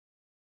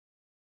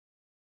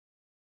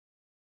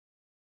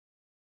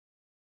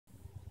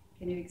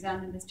Can you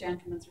examine this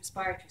gentleman's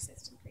respiratory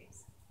system,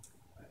 please?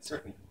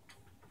 Certainly.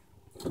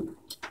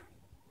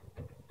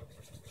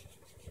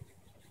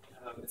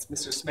 It's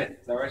Mr. Smith,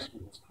 is that right?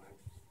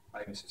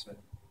 Hi, Mr. Smith.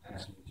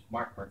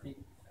 Mark Murphy,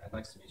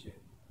 nice to meet you.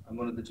 I'm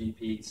one of the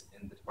GPs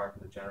in the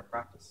Department of General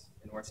Practice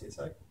in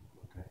RCSI.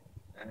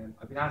 Okay.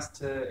 I've been asked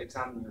to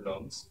examine your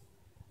lungs.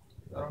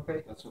 Is that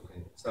okay? That's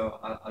okay. So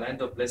I'll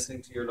end up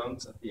listening to your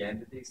lungs at the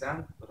end of the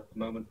exam, but at the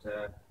moment,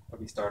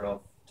 probably start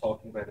off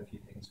talking about a few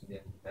things from the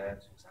end of the bed,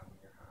 examining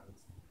your hands.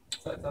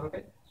 Is that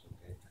okay? It's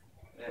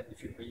okay.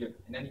 If are you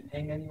in any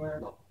pain anywhere?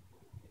 No.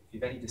 If you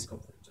have any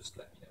discomfort, just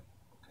let me know.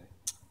 Okay.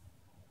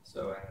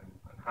 So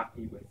I'm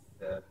happy with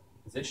the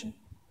position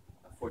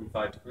at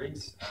 45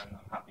 degrees, and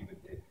I'm happy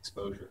with the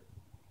exposure.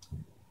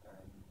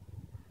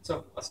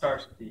 So I'll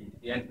start at the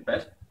end of the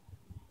bed.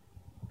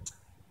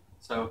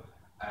 So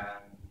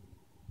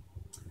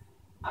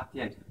at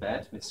the end of the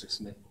bed, Mr.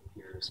 Smith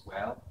appears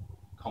well,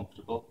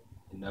 comfortable,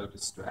 in no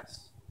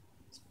distress.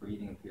 His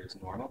breathing appears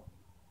normal.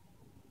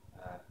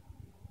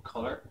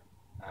 Colour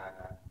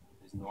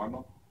is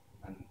normal,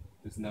 and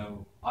there's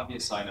no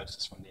obvious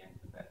cyanosis from the end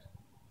of the bed.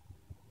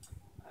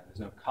 There's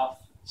no cough,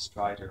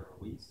 stridor, or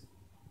wheeze.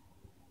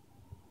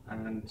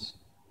 And there's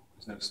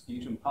no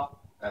sputum pot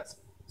at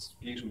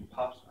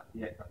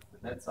the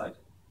bedside.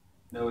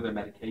 No other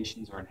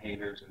medications or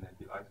inhalers or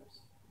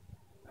nebulizers.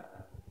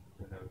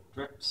 There are no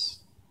drips,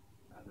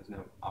 and there's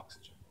no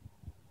oxygen.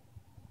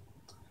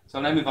 So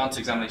I'll now move on to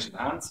examination of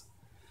the hands.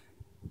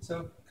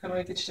 So can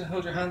I get you to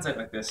hold your hands out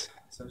like this?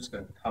 So I'm just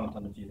going to comment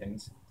on a few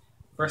things.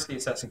 Firstly,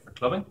 assessing for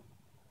clubbing.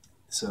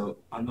 So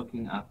I'm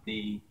looking at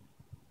the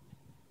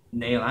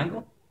nail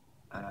angle,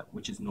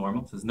 which is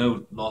normal. So there's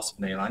no loss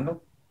of nail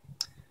angle.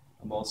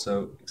 I'm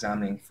also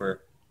examining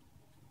for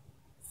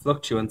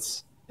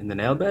fluctuance in the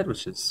nail bed,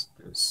 which is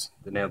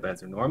the nail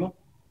beds are normal.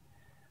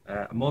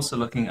 I'm also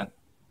looking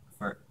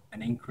for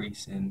an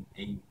increase in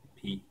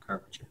AP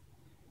curvature,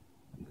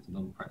 and there's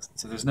none present.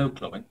 So there's no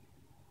clubbing.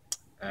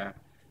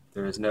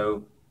 There is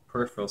no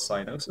peripheral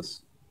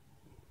cyanosis.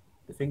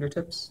 The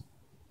fingertips.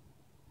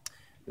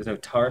 There's no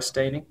tar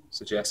staining,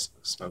 suggests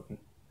smoking.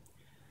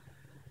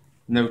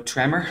 No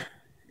tremor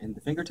in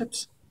the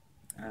fingertips,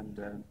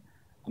 and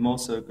I'm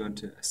also going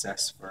to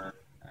assess for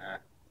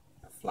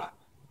a flap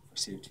for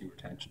CO2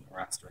 retention or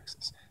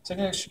asterexis. So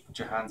again, you should put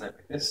your hands out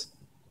like this.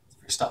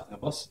 If you're stopping a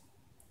bus,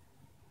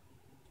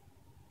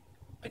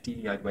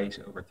 ideally I'd wait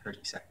over 30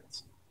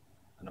 seconds,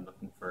 and I'm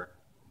looking for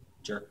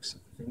jerks of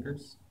the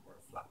fingers or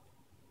a flap.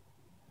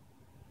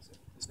 So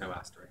there's no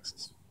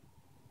asterexis.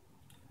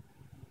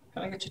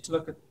 Can I get you to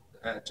look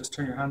at, just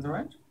turn your hands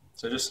around?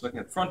 So just looking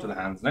at the front of the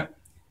hands now.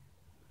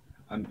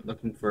 I'm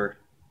looking for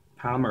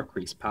palmar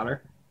crease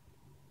pallor,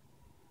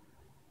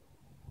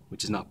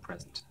 which is not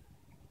present.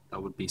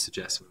 That would be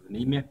suggestive of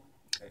anemia.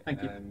 Okay,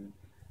 thank you. And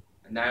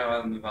now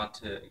I'll move on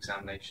to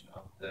examination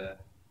of the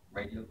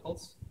radial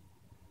pulse,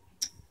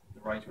 the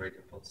right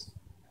radial pulse.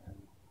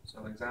 So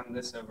I'll examine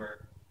this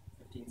over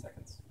 15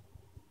 seconds.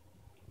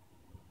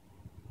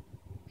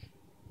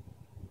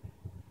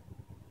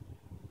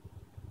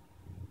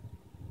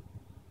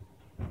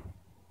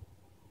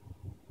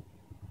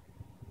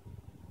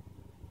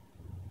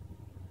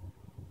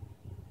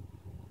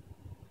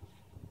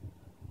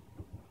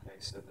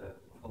 So the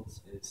pulse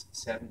is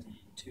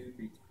 72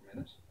 beats per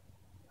minute,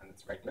 and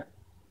it's regular.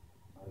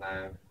 I'll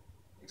now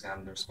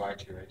examine the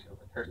respiratory rate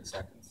over 30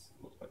 seconds,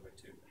 multiplied by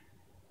 2,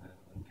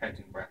 and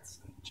counting breaths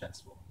and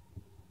chest wall.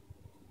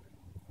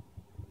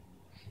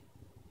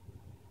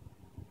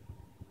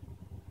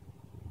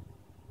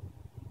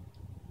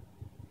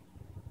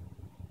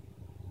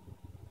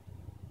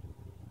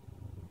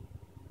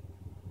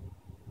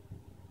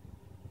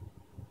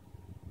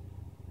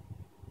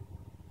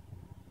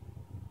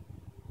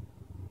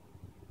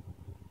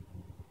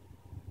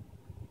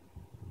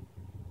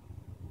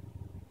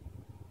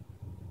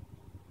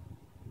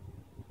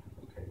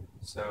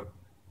 So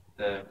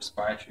the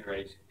respiratory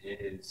rate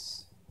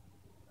is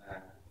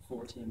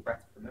 14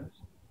 breaths per minute,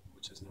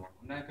 which is normal.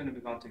 I'm now going to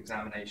move on to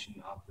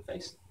examination of the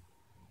face.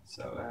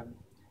 So do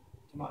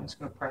you mind, I'm just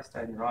going to press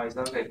down your eyes.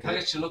 Okay, can I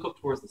get you to look up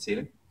towards the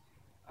ceiling?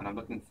 And I'm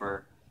looking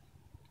for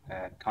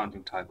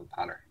conjunctival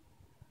pallor,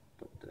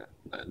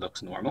 but it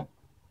looks normal.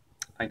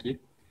 Thank you.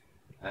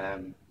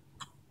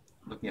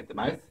 Looking at the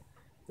mouth,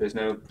 there's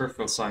no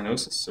peripheral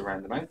cyanosis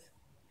around the mouth.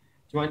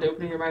 Do you mind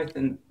opening your mouth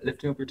and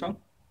lifting up your tongue?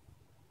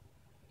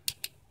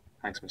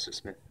 Thanks, Mr.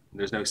 Smith.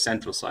 There's no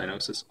central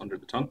cyanosis under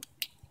the tongue.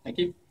 Thank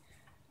you.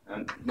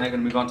 And now I'm going to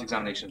move on to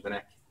examination of the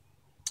neck.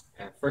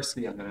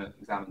 Firstly, I'm going to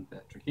examine the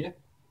trachea.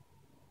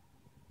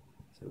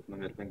 So with my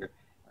middle finger.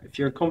 If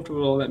you're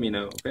comfortable, let me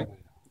know, okay?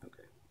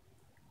 Okay.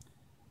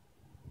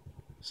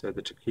 So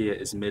the trachea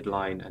is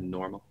midline and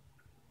normal.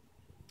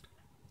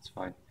 That's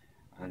fine.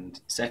 And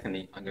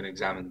secondly, I'm going to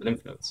examine the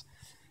lymph nodes.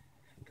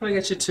 Can I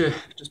get you to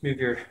just move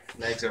your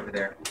legs over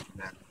there?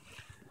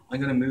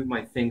 I'm going to move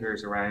my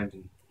fingers around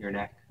in your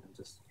neck.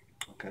 Just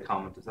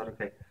comment, is that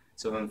okay?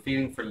 So I'm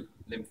feeling for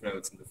lymph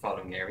nodes in the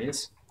following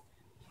areas.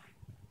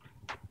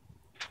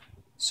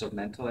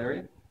 Submental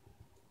area,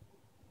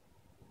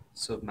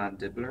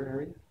 submandibular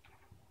area,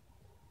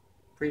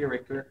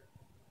 preauricular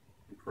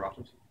and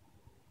parotid,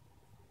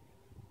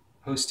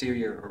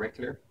 posterior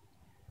auricular,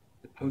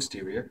 the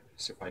posterior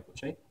cervical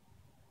chain,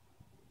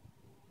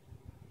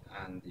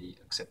 and the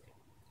occipital.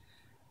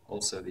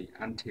 Also the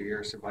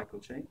anterior cervical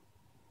chain,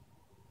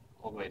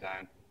 all the way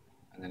down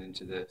and then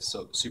into the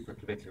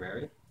supraclavicular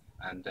area.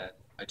 And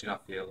I do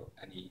not feel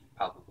any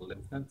palpable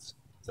lymph nodes,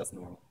 so that's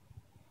normal.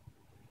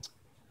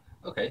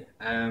 Okay,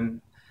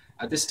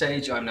 at this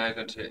stage I'm now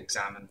going to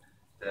examine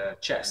the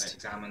chest,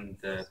 examine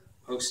the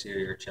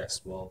posterior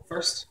chest wall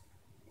first.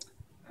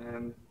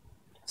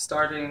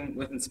 Starting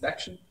with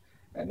inspection.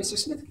 Mr.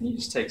 Smith, can you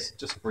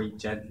just breathe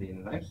gently in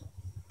and out?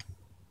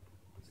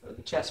 So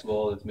the chest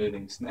wall is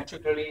moving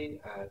symmetrically.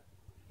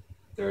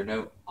 There are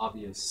no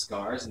obvious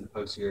scars in the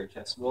posterior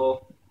chest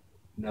wall,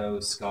 no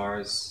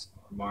scars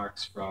or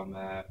marks from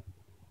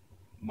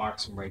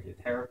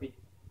radiotherapy,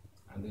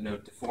 and there's no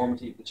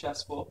deformity of the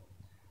chest wall.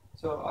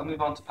 So I'll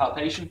move on to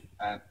palpation,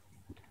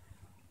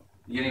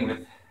 beginning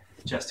with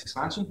chest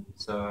expansion.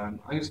 So I'm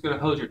just going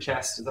to hold your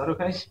chest. Is that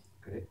okay?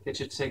 Okay. Get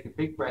you to take a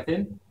big breath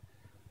in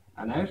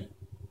and out.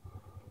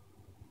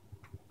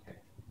 Okay,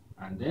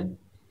 and in.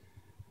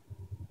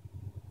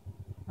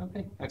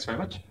 Okay, thanks very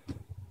much.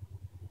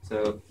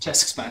 So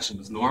chest expansion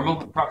was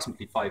normal,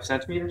 approximately 5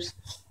 centimeters.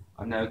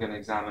 I'm now going to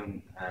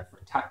examine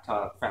for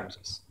tactile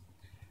fragments.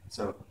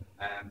 So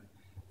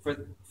for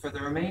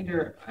the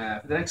remainder,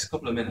 for the next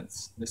couple of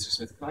minutes, Mr.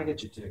 Smith, can I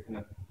get you to kind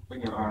of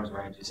bring your arms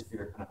around you as if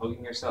you're kind of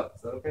hugging yourself?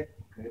 Is that okay?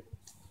 Okay.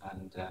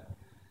 And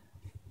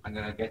I'm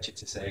going to get you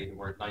to say the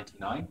word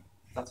 99.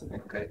 That's okay.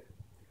 Okay.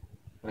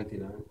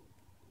 99,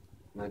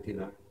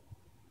 99,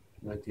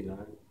 99,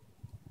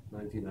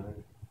 99,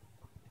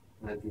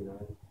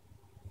 99,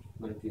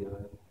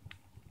 99,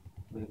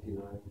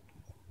 99,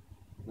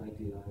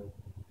 99,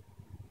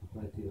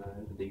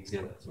 99, The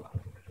axilla as well.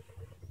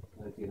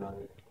 99.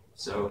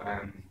 So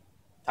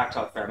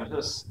tactile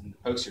fermentus in the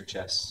posterior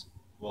chest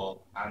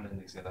wall and in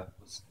the axilla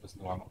was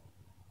normal.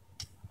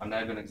 I'm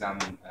now going to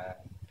examine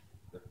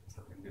the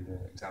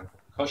exam for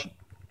percussion.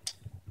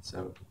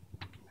 So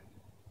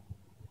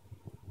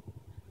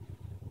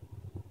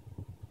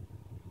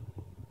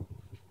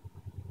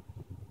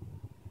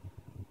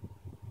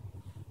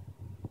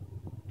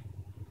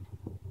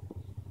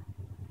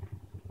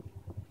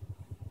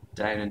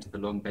down into the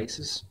lung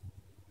bases.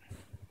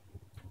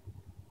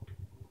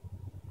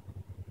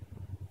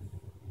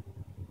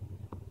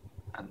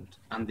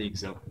 And the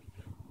axilla.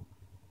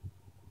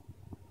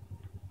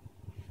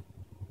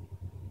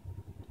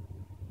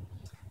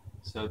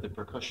 So the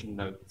percussion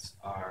notes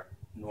are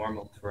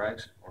normal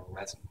throughout or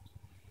resonant.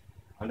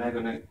 I'm now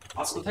going to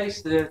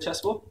auscultate the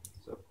chest wall.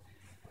 So,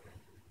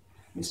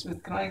 Mr.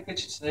 Smith, can I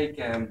get you to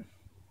take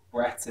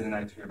breaths in and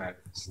out through your mouth?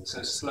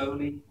 So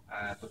slowly,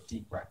 but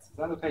deep breaths. Is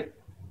that okay?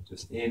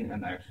 Just in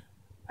and out.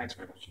 Thanks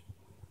very much.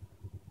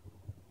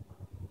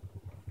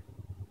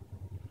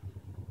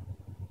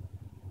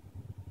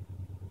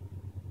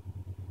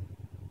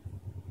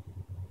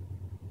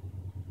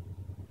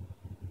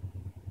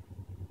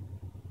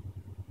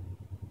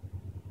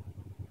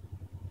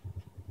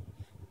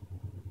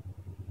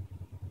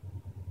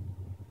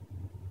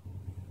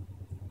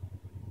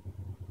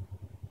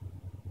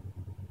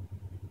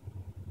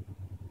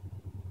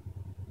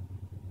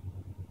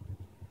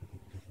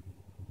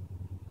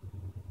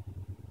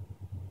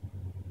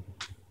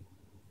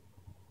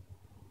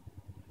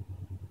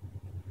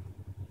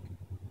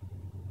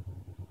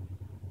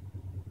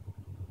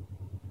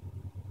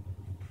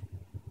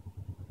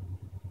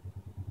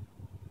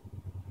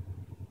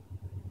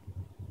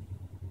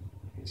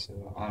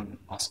 So on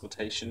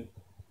auscultation,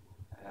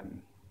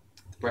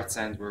 the breath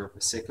sounds were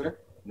vesicular,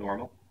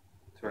 normal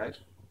throughout.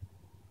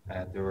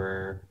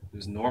 There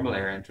was normal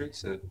air entry,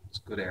 so it's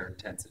good air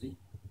intensity.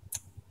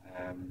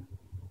 And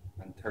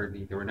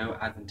thirdly, there were no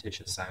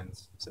adventitious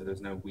sounds, so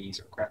there's no wheeze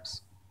or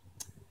creps.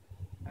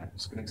 I'm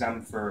just going to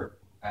examine for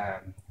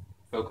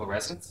vocal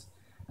resonance.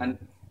 And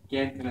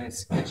again, can I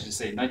get you to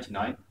say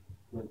 99?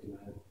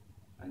 99.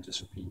 And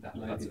just repeat that.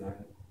 99.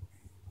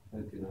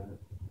 99.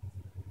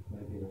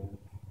 99.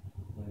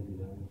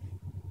 99,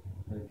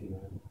 99,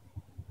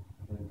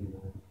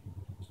 99,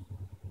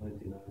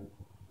 99,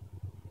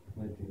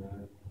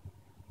 99,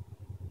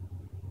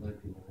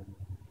 99.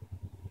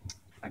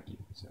 Thank you.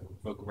 So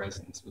vocal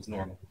resonance was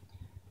normal.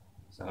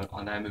 So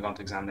I'll now move on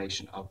to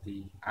examination of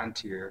the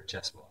anterior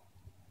chest wall.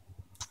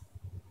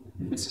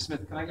 Mr.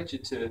 Smith, can I get you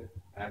to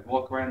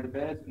walk around the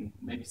bed and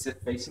maybe sit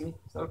facing me?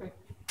 Is that okay?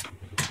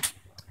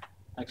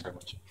 Thanks very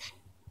much.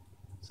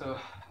 So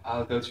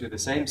I'll go through the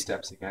same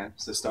steps again.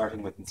 So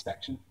starting with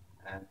inspection.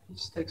 And you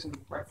just take some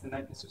breaths in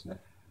and out, Mr. Smith.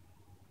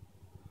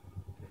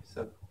 Okay,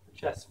 so the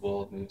chest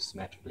wall moves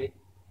symmetrically.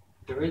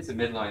 There is a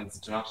midline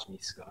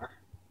sternotomy scar.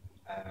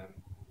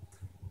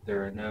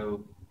 There are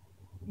no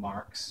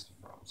marks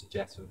from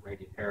suggestive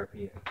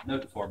radiotherapy and no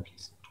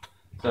deformities.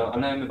 So I'll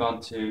now move on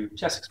to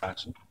chest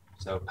expansion.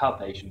 So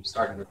palpation,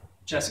 starting with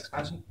chest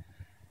expansion.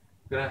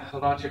 I'm going to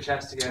hold on to your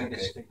chest again and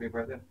get you to take a big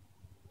breath in.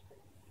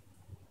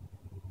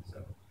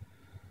 So,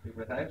 big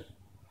breath out.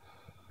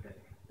 Okay,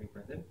 big breath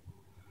breath in.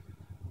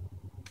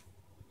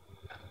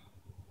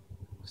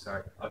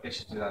 Sorry, I'll get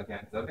you to do that again.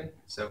 Is that okay?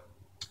 So,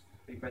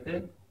 big breath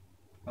in,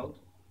 hold,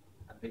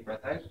 and big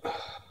breath out,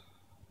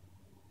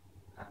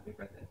 and big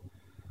breath in.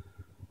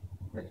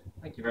 Great,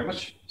 thank you very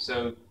much.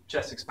 So,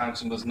 chest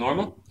expansion was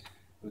normal.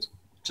 It was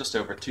just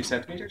over 2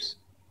 centimeters.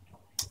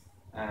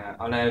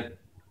 I'll now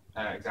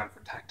examine for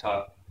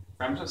tactile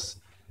parameters.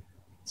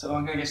 So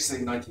I'm going to get you to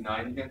say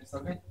 99 again, is that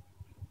okay?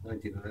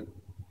 99,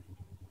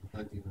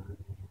 99,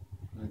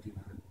 99,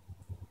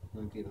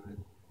 99,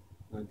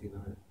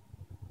 99,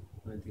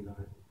 99,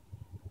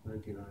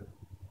 99,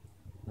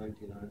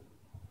 99.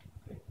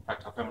 Okay,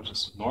 tactile parameters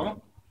was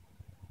normal.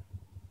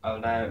 I'll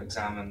now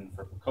examine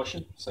for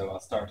percussion. So I'll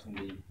start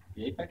in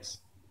the apex,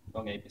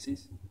 long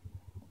apices.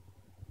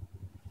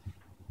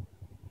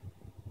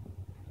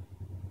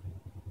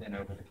 Then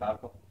over the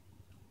clavicle.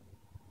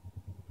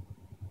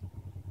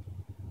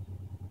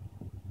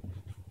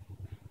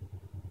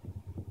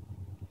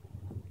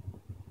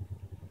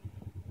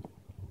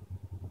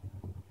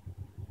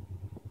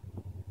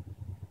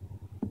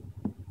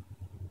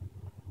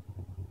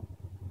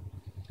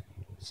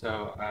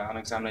 So on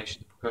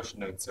examination, the percussion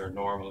notes are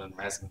normal and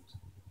resonant.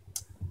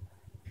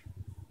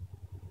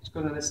 Just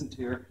going to listen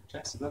to your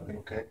chest, is that okay?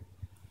 Okay.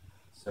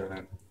 So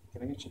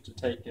can I get you to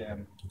take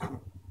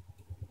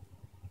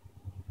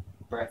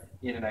breath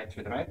in and out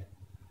through the mouth?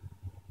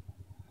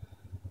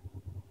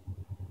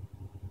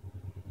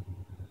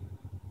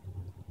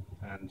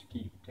 And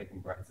keep taking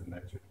breaths in and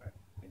out through the mouth.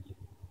 Thank you.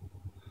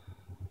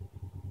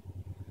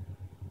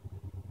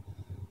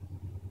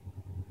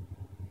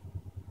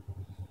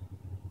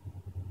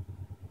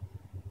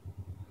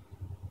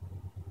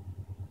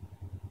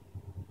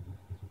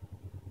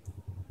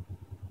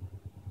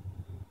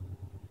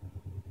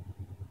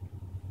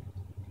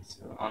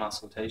 So on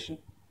auscultation,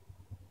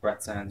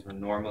 breath sounds were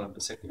normal and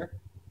vesicular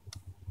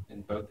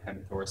in both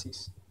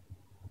hemithoraces.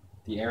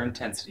 The air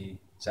intensity,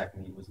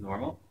 secondly, was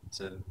normal,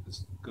 so it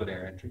was good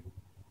air entry.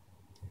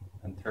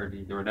 And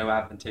thirdly, there were no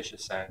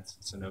adventitious sounds,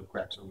 so no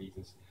greps or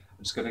wheezes.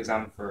 I'm just going to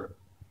examine for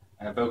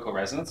vocal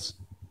resonance.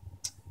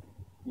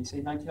 Can you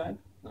say 99?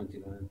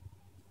 99,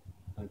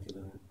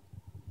 99,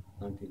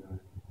 99,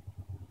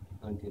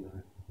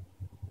 99,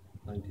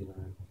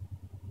 99,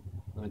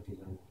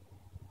 99.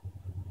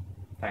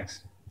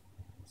 Thanks.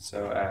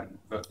 So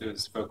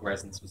vocal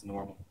resonance was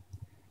normal.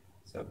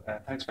 So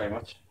thanks very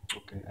much.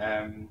 Okay.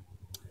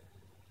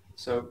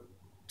 So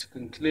to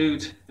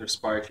conclude the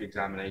respiratory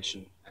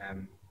examination,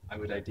 I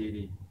would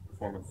ideally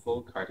perform a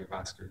full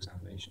cardiovascular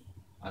examination.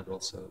 I'd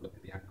also look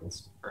at the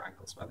ankles for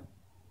ankle swelling.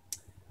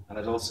 And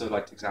I'd also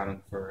like to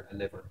examine for a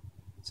liver,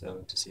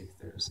 so to see if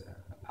there's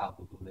a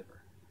palpable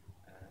liver.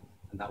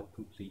 And that will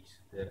complete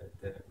the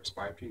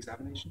respiratory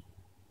examination.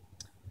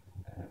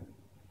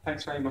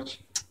 Thanks very much.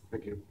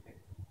 Thank you.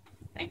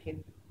 Thank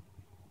you.